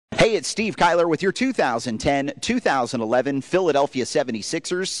Hey, it's Steve Kyler with your 2010-2011 Philadelphia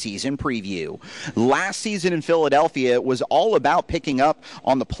 76ers season preview. Last season in Philadelphia was all about picking up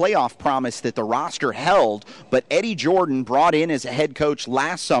on the playoff promise that the roster held, but Eddie Jordan, brought in as a head coach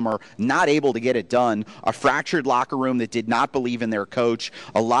last summer, not able to get it done. A fractured locker room that did not believe in their coach,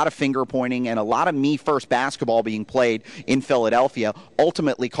 a lot of finger pointing, and a lot of me-first basketball being played in Philadelphia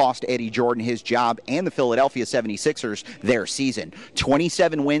ultimately cost Eddie Jordan his job and the Philadelphia 76ers their season.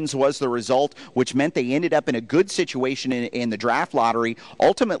 27 wins was the result, which meant they ended up in a good situation in the draft lottery,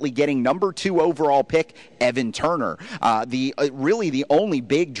 ultimately getting number 2 overall pick, Evan Turner. Really the only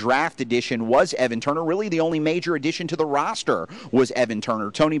big draft addition was Evan Turner. Really the only major addition to the roster was Evan Turner.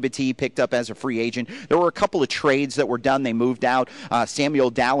 Tony Battie picked up as a free agent. There were a couple of trades that were done. They moved out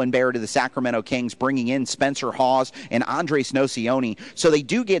Samuel Dallenberg to the Sacramento Kings, bringing in Spencer Hawes and Andres Nocioni. So they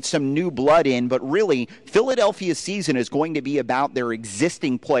do get some new blood in, but really Philadelphia's season is going to be about their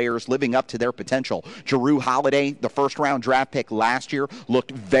existing players living up to their potential. Jrue Holiday, the first-round draft pick last year,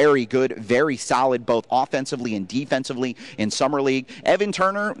 looked very good, very solid, both offensively and defensively in Summer League. Evan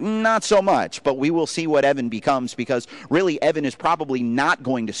Turner, not so much, but we will see what Evan becomes, because really Evan is probably not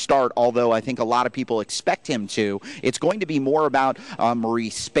going to start, although I think a lot of people expect him to. It's going to be more about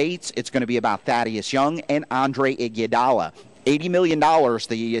Maurice Spates. It's going to be about Thaddeus Young and Andre Iguodala. $80 million the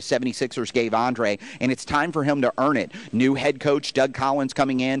 76ers gave Andre, and it's time for him to earn it. New head coach Doug Collins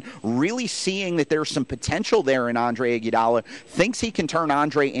coming in, really seeing that there's some potential there in Andre Iguodala, thinks he can turn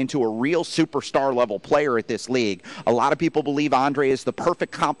Andre into a real superstar-level player at this league. A lot of people believe Andre is the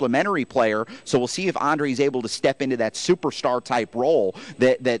perfect complementary player, so we'll see if Andre is able to step into that superstar-type role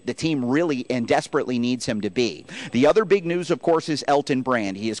that the team really and desperately needs him to be. The other big news, of course, is Elton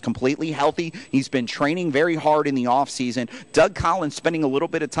Brand. He is completely healthy. He's been training very hard in the offseason. Doug Collins spending a little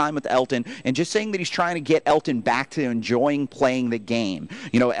bit of time with Elton and just saying that he's trying to get Elton back to enjoying playing the game.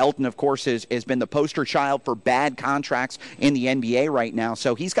 You know, Elton, of course, has been the poster child for bad contracts in the NBA right now,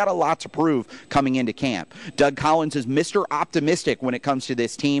 so he's got a lot to prove coming into camp. Doug Collins is Mr. Optimistic when it comes to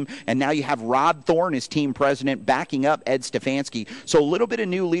this team, and now you have Rod Thorne as team president backing up Ed Stefanski. So a little bit of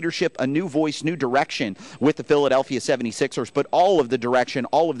new leadership, a new voice, new direction with the Philadelphia 76ers, but all of the direction,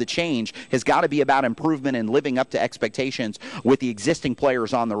 all of the change has got to be about improvement and living up to expectations with the existing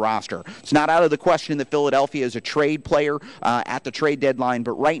players on the roster. It's not out of the question that Philadelphia is a trade player at the trade deadline,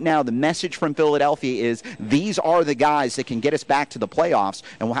 but right now the message from Philadelphia is these are the guys that can get us back to the playoffs,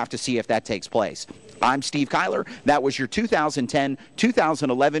 and we'll have to see if that takes place. I'm Steve Kyler. That was your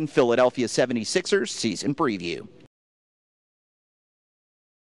 2010-2011 Philadelphia 76ers season preview.